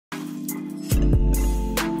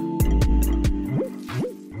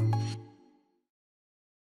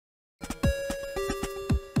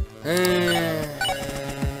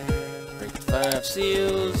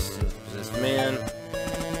seals. This man.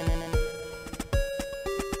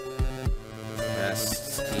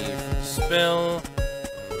 Cast key for the spell.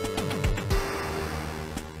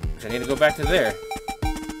 I need to go back to there.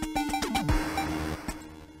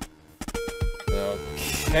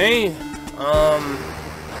 Okay.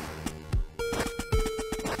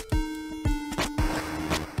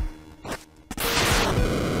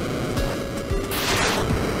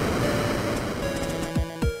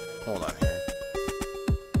 Hold on here.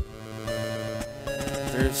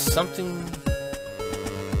 There's something.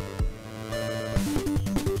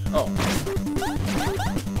 Oh.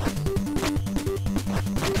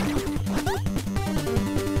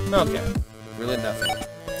 Okay. Really nothing.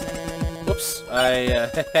 Whoops. Where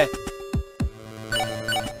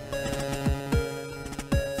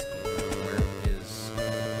is...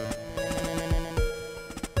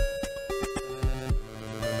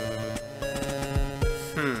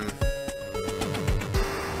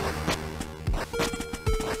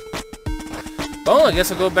 Well, I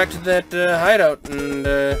guess I'll go back to that hideout and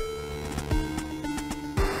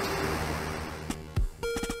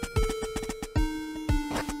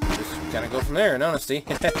just kind of go from there, in honesty.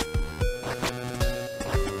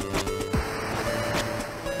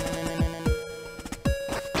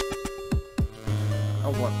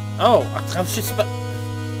 Oh, I was just about...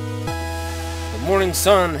 The morning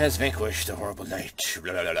sun has vanquished the horrible night.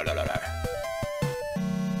 Blah, blah, blah, blah, blah.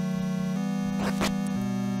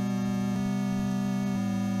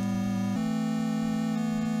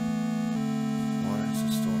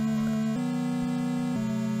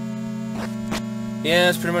 Yeah,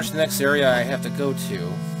 that's pretty much the next area I have to go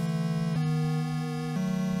to.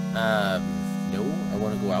 No, I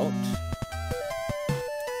want to go out.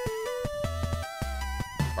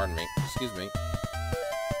 Pardon me. Excuse me.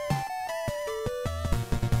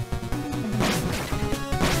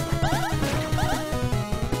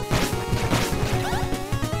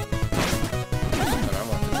 But I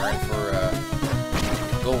want to grind for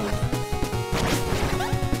gold.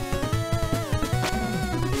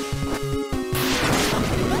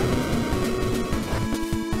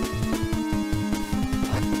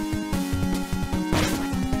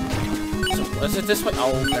 So, is it this way?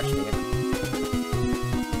 Oh, actually.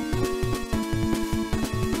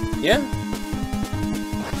 Yeah?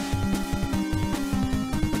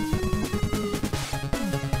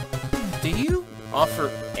 Do you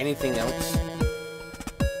offer anything else?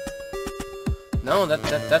 No,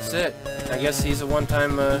 that's it. I guess he's a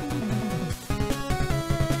one-time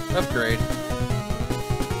upgrade.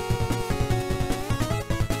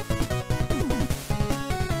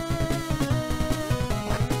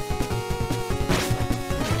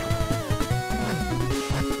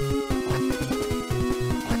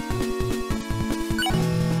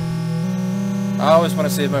 I always want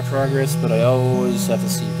to save my progress, but I always have to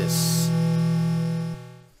see this.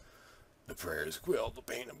 The prayers quell the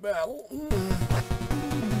pain of battle.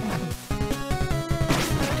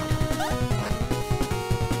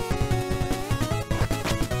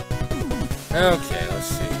 Okay, let's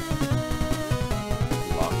see.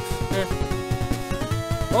 Locked.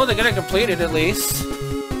 Well, they got it completed at least.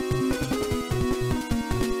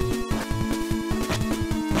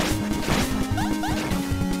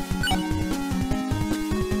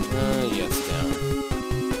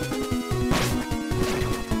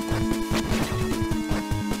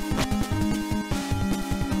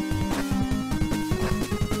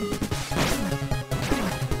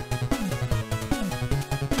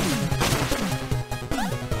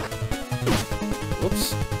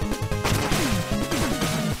 Whoops.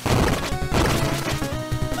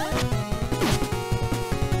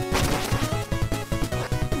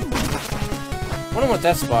 I wonder what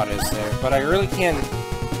that spot is there, but I really can't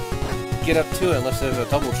get up to it unless there's a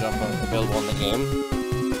double jump available in the game.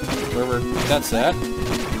 Wherever that's at.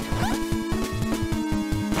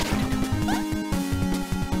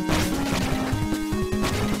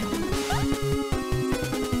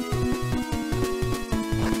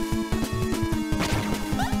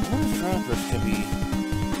 Could be.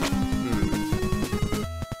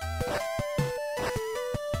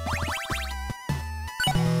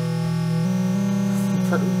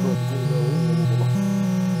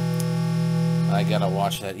 I gotta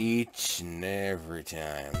watch that each and every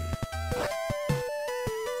time.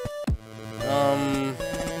 Hold on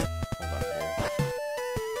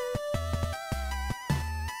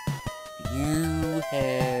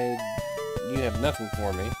here. You have nothing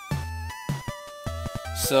for me.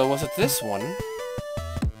 So, was it this one?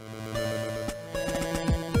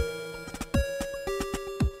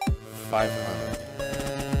 $500.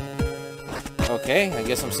 Okay, I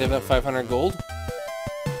guess I'm saving up 500 gold.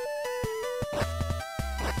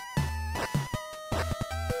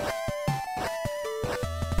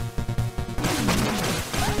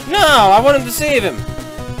 No, I wanted to save him.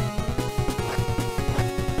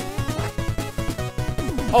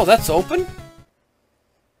 Oh, that's open?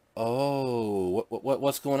 Oh,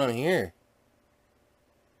 what's going on here?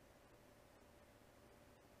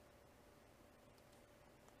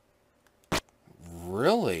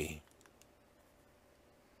 Really?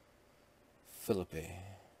 Philippe.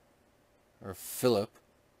 Or Philip.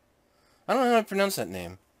 I don't know how to pronounce that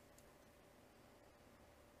name.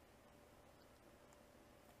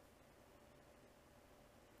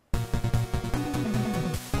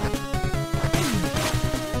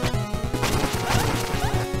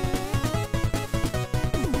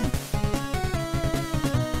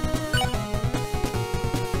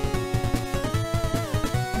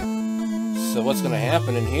 So what's gonna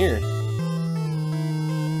happen in here?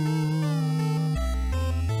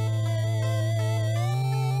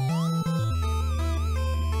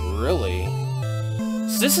 Really?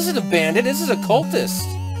 So this isn't a bandit, this is a cultist!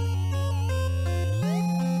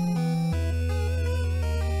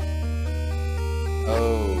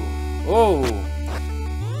 Oh. Oh!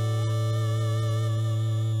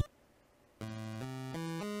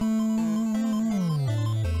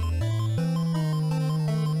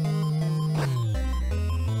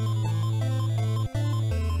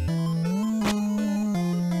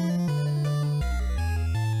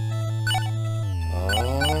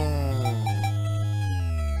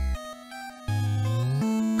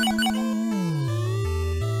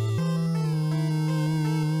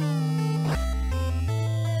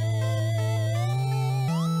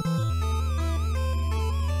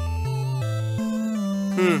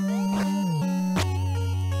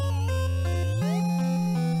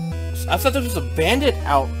 I thought there was a bandit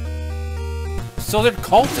out. So they're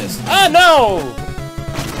cultists. Ah, no!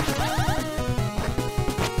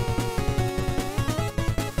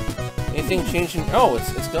 Anything changing? Oh,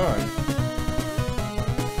 it's gone.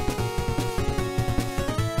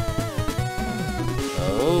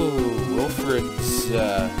 Oh, Wilfred's,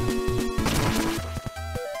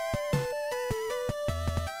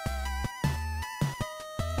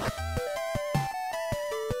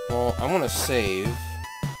 Well, I want to save.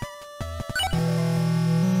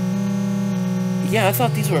 Yeah, I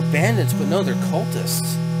thought these were bandits, but no, they're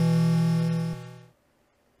cultists.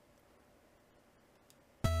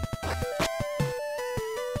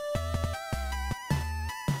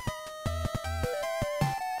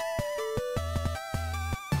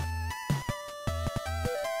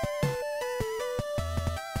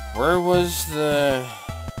 Where was the...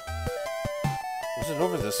 Was it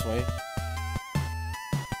over this way?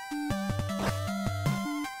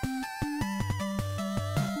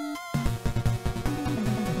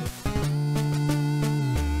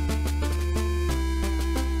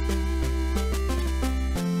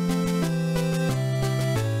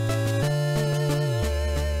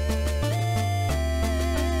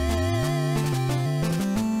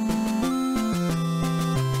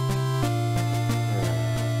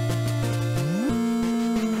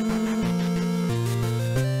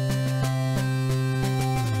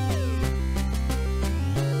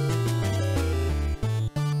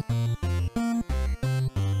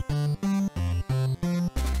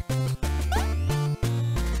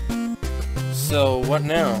 So, what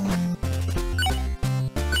now?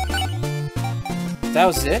 That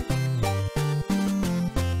was it?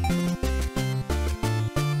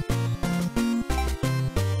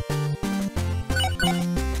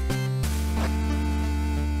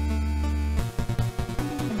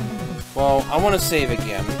 Well, I want to save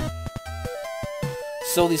again.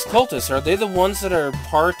 So these cultists, are they the ones that are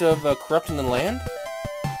part of corrupting the land?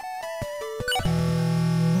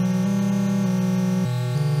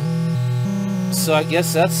 So I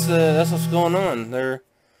guess that's what's going on. They're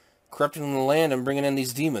corrupting the land and bringing in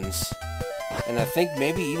these demons. And I think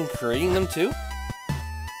maybe even creating them too?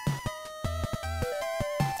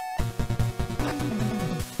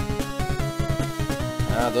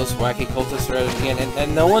 Ah, those wacky cultists are at it again.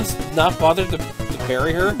 And no one's not bothered to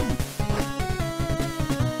bury her?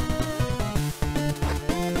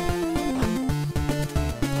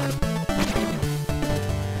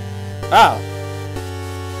 Oh!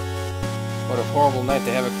 What a horrible night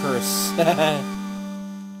to have a curse.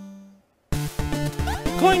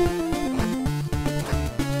 Coin!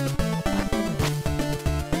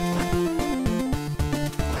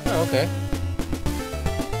 Oh, okay.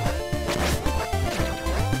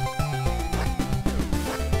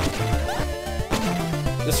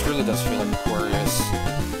 This really does feel like Aquarius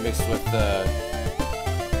mixed with the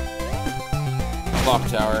clock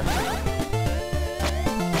tower.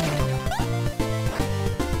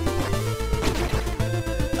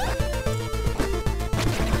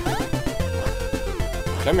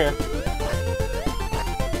 Come here.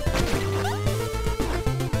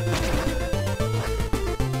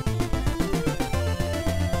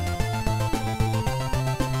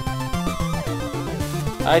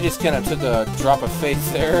 I just kind of took a drop of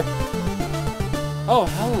faith there. Oh,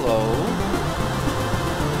 hello.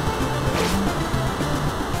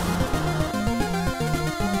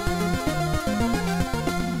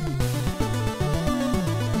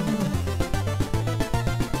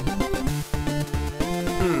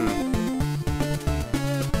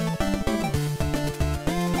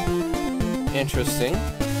 Interesting.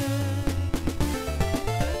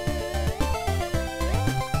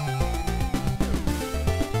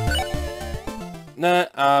 Nah,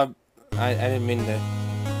 I didn't mean to...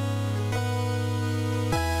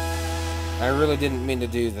 I really didn't mean to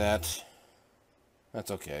do that.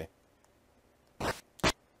 That's okay.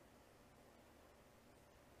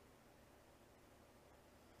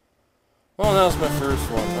 Well, that was my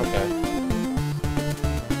first one. Okay.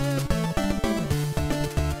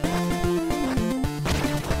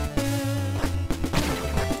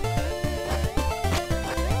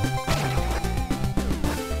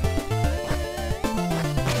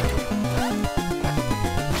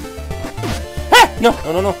 No,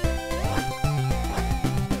 no, no, no.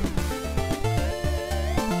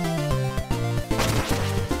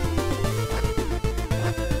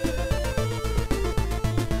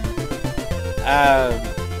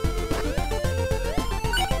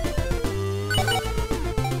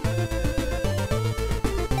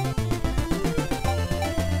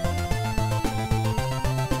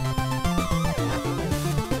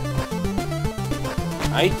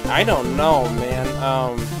 I don't know, man.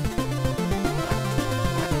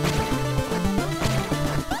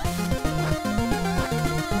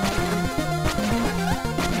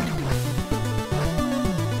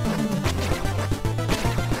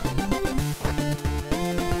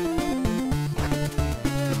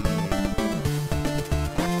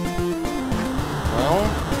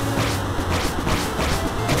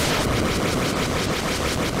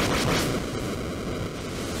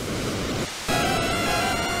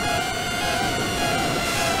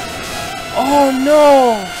 Oh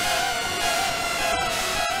no!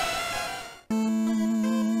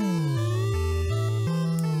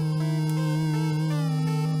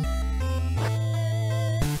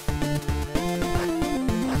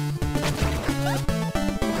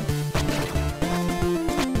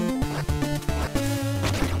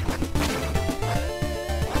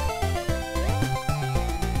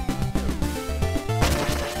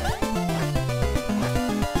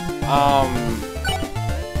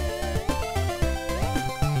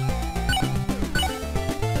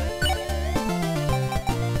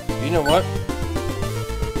 You know what?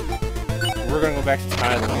 We're gonna go back to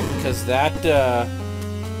Thailand, because that,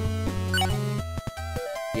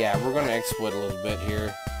 yeah, we're gonna exploit a little bit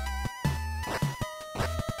here.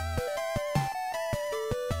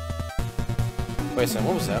 Wait a second,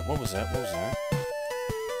 what was that? What was that? What was that?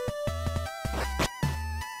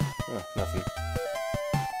 Oh, nothing.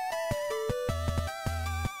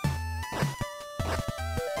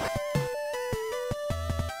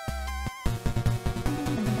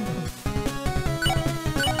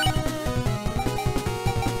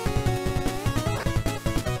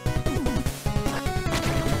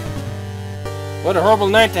 What a horrible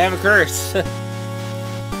night to have a curse!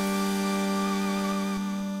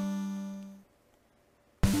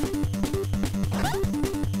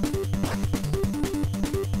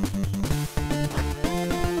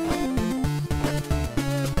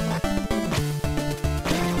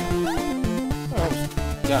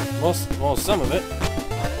 Well, some of it.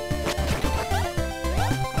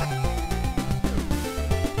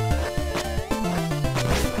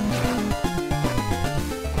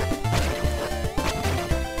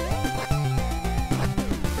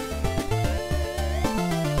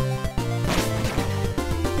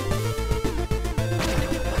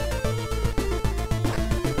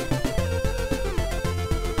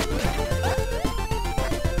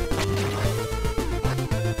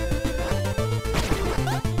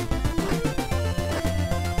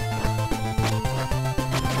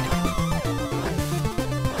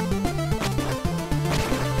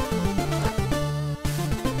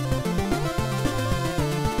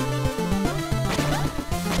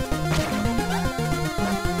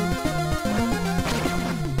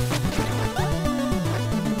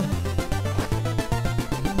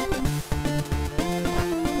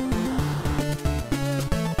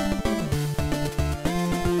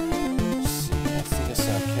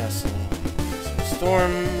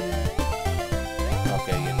 Storm.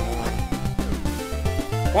 Okay, you know.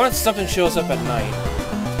 What if something shows up at night?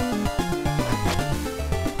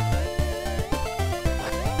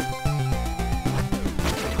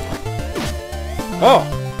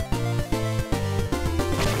 Oh!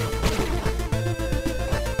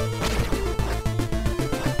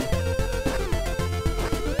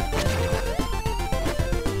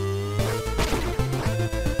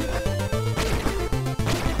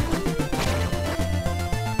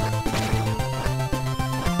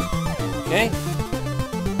 Okay.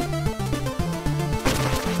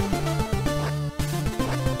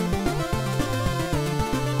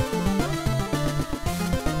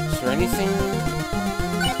 Is there anything?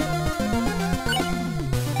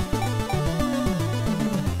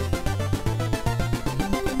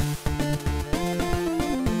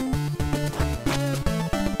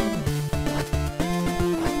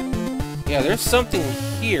 Yeah, there's something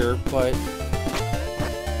here, but...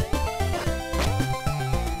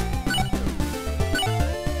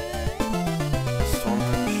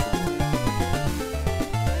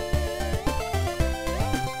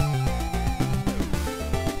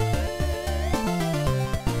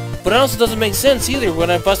 But it also doesn't make sense either when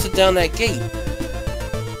I busted down that gate.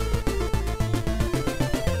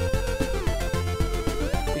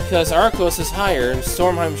 Because Arcos is higher and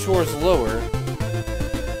Stormheim Shore is lower.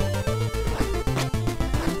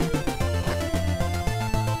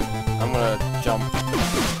 I'm gonna jump.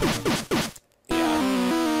 Yeah.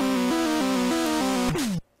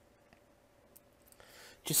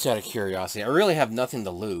 Just out of curiosity. I really have nothing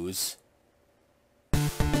to lose.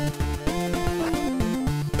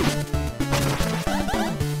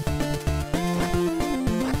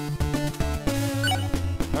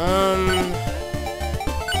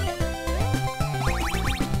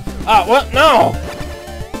 Ah, what? No!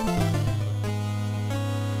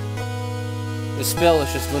 The spell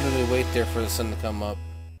is just literally wait there for the sun to come up.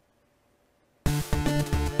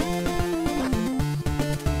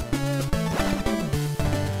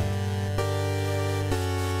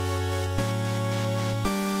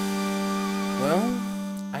 Well,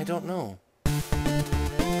 I don't know.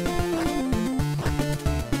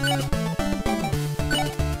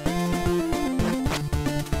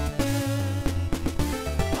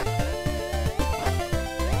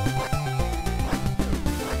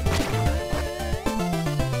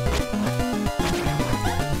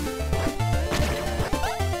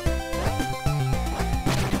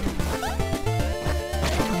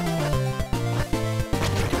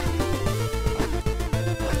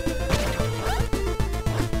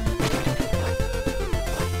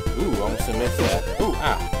 Almost missed that. Ooh,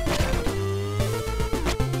 ah.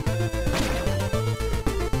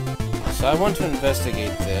 So I want to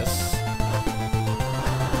investigate this.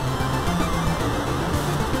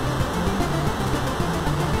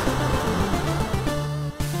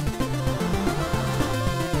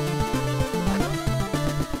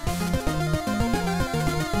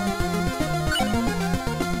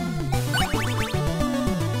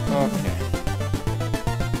 Okay.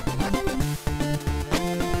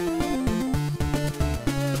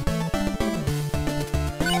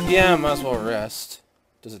 Yeah, might as well rest.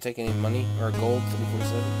 Does it take any money or gold?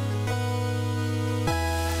 347?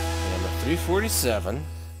 Yeah, I'm at 347.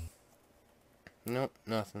 Nope,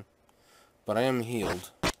 nothing. But I am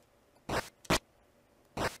healed. I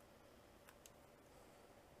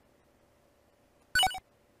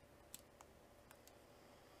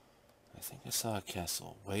think I saw a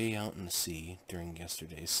castle way out in the sea during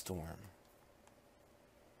yesterday's storm.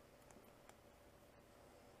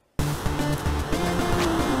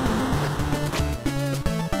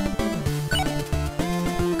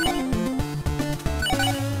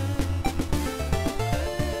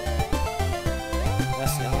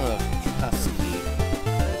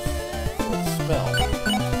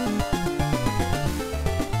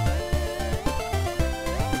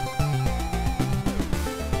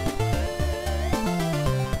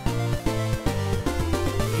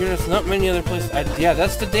 There's not many other places. Yeah,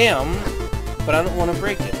 that's the dam, but I don't want to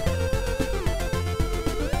break it.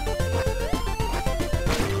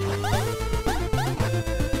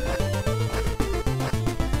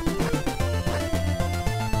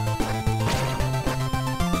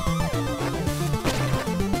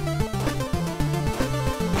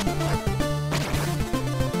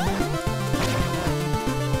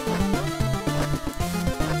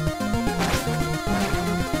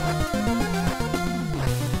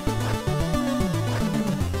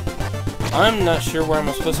 I'm not sure where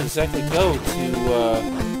I'm supposed to exactly go to,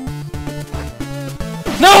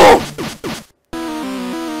 No!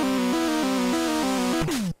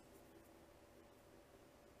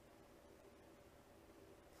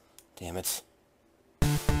 Damn it.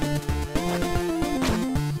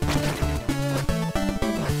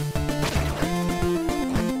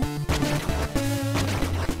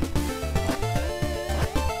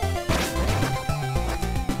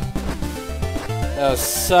 That was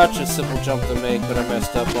such a simple jump to make, but I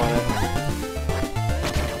messed up on it.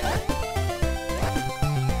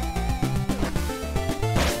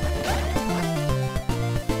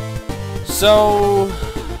 So...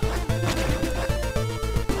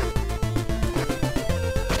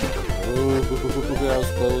 Ooh, that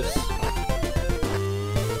was close.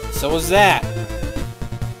 So was that.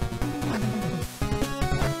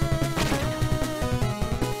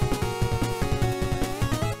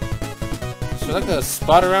 Like a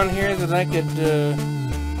spot around here that I could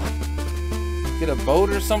get a boat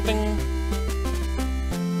or something?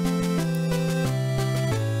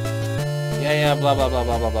 Yeah, blah blah blah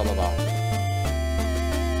blah blah blah blah blah.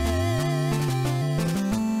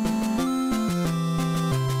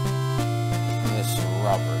 Miss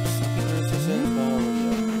Roberts.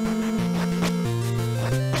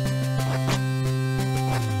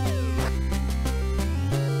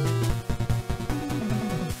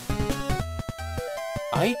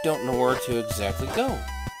 I don't know where to exactly go.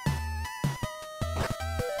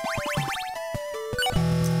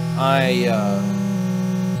 I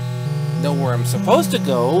know where I'm supposed to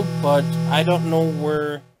go, but I don't know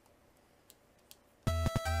where...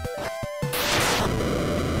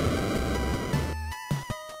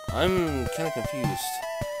 I'm kind of confused.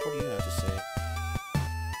 What do you have to say?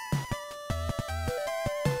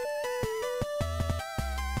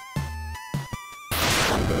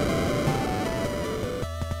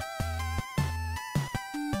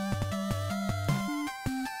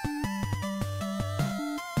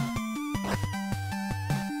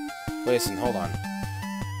 Listen, hold on.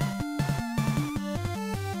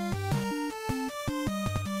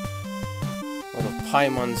 What a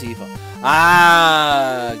Paimon's evil.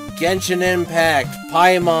 Ah! Genshin Impact!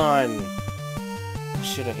 Paimon!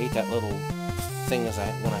 Shit, I hate that little thing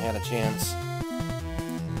when I had a chance.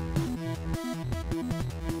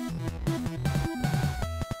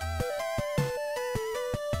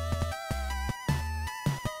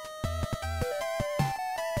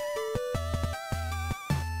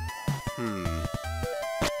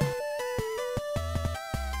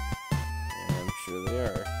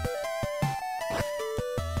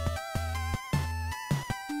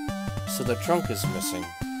 So the trunk is missing.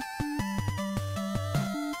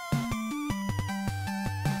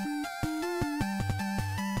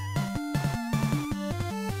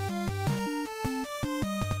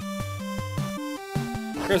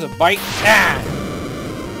 Here's a bite. Ah!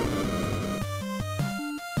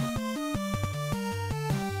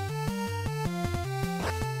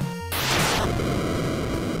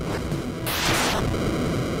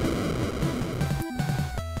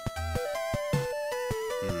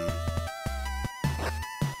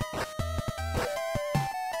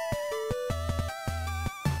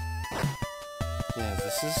 Yeah,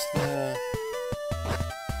 this is the...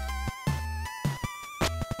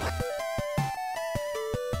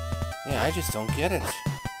 Yeah, I just don't get it.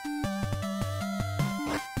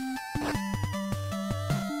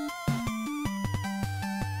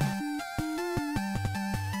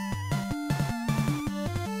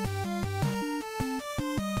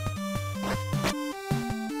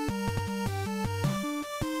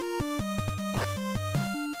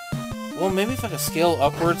 Well, maybe if I could scale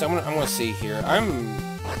upwards, I'm gonna see here. I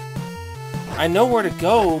know where to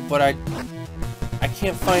go, but I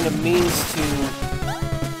can't find a means to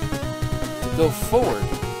go forward.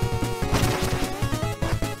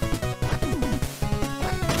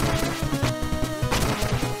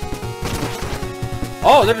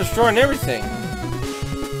 Oh, they're destroying everything.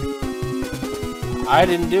 I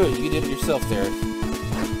didn't do it. You did it yourself there.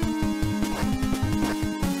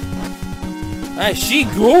 Hey, she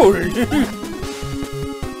good.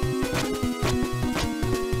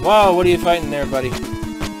 Wow, what are you fighting there, buddy?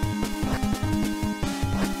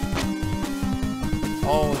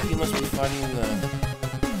 Oh, he must be fighting the...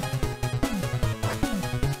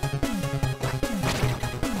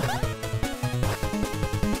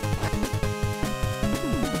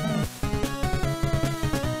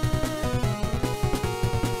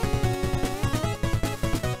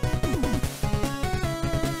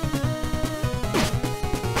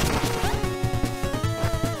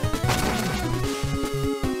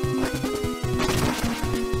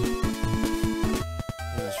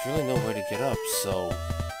 really no way to get up, so...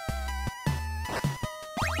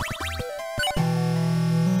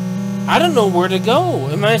 I don't know where to go!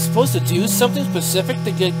 Am I supposed to do something specific to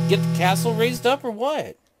get the castle raised up, or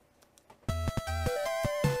what?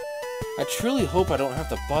 I truly hope I don't have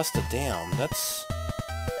to bust a dam. That's...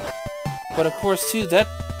 But of course, too, that's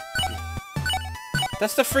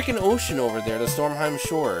the freaking ocean over there, the Stormheim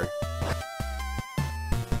shore.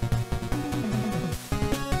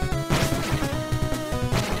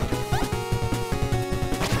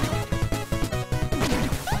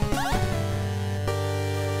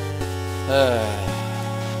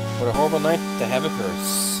 What a horrible night to have a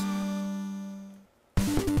curse.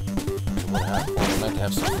 What a horrible night to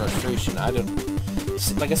have some frustration. I don't...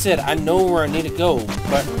 Like I said, I know where I need to go,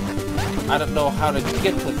 but I don't know how to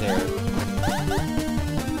get to there.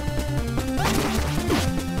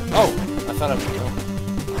 Oh! I thought I... Oh.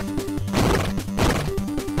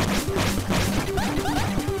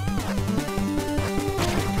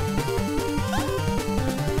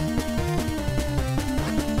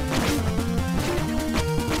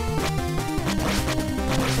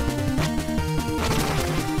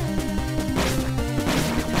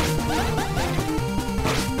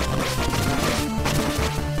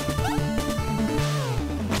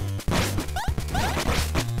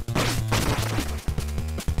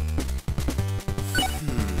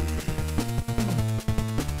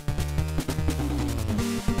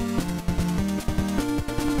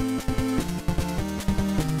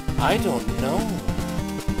 I don't know.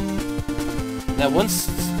 That one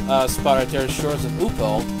spot right there is shores of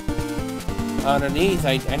Upo. Underneath,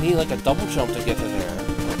 I need like a double jump to get to there.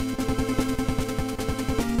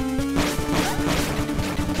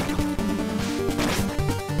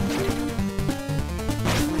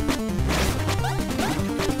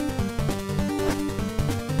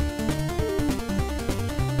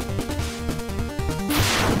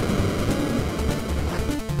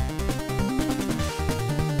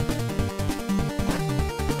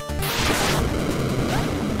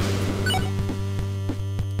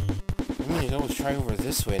 Try over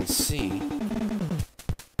this way and see.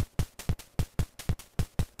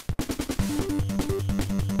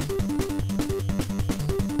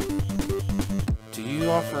 Do you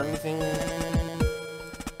offer anything?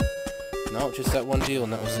 No, just that one deal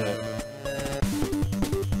and that was it.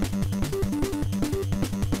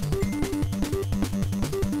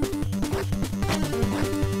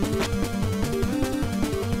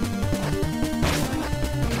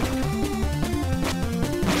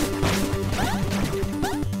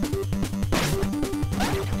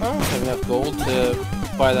 Enough gold to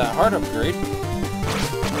buy that heart upgrade.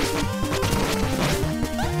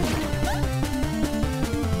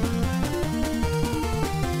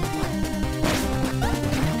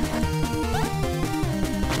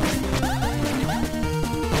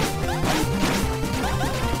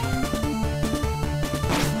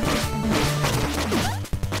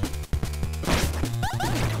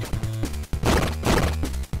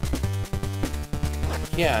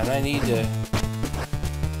 Yeah, and I need to...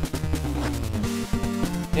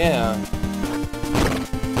 Yeah.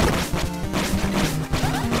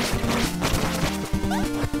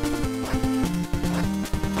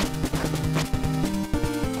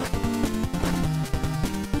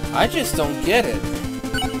 I just don't get it.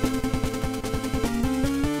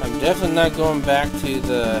 I'm definitely not going back to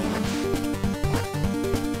the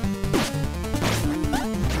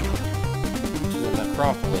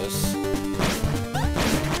necropolis.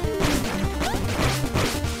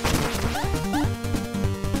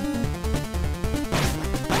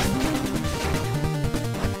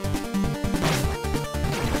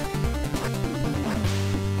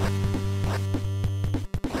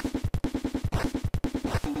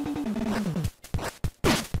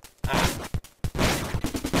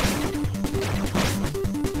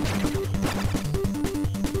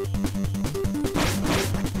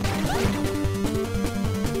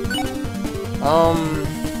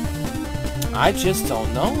 I just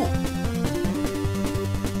don't know.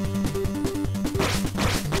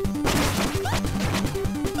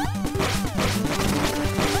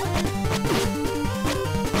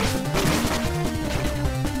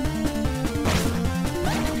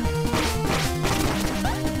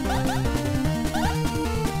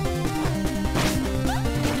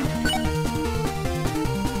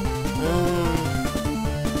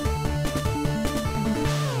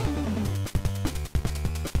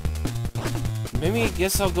 Maybe I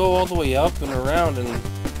guess I'll go all the way up and around and...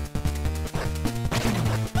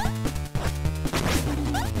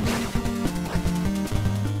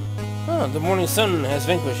 Oh, the morning sun has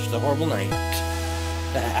vanquished the horrible night.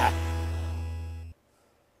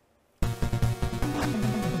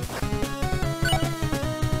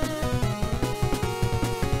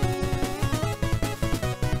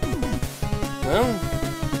 Well...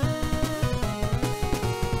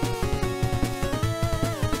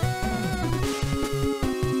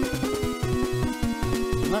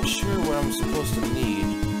 I'm not sure what I'm supposed to need.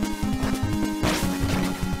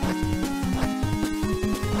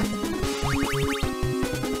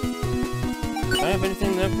 Do I have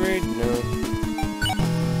anything to upgrade? No.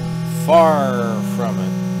 Far from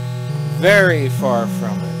it. Very far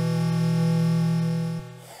from it.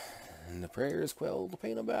 And the prayers quell the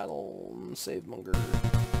pain of battle. Save Munger.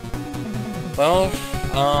 Well,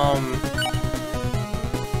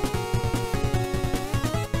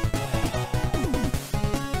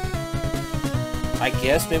 I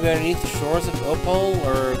guess maybe underneath the shores of Opal,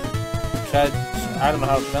 or I don't know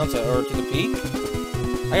how to pronounce it, or to the peak?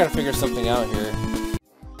 I gotta figure something out here.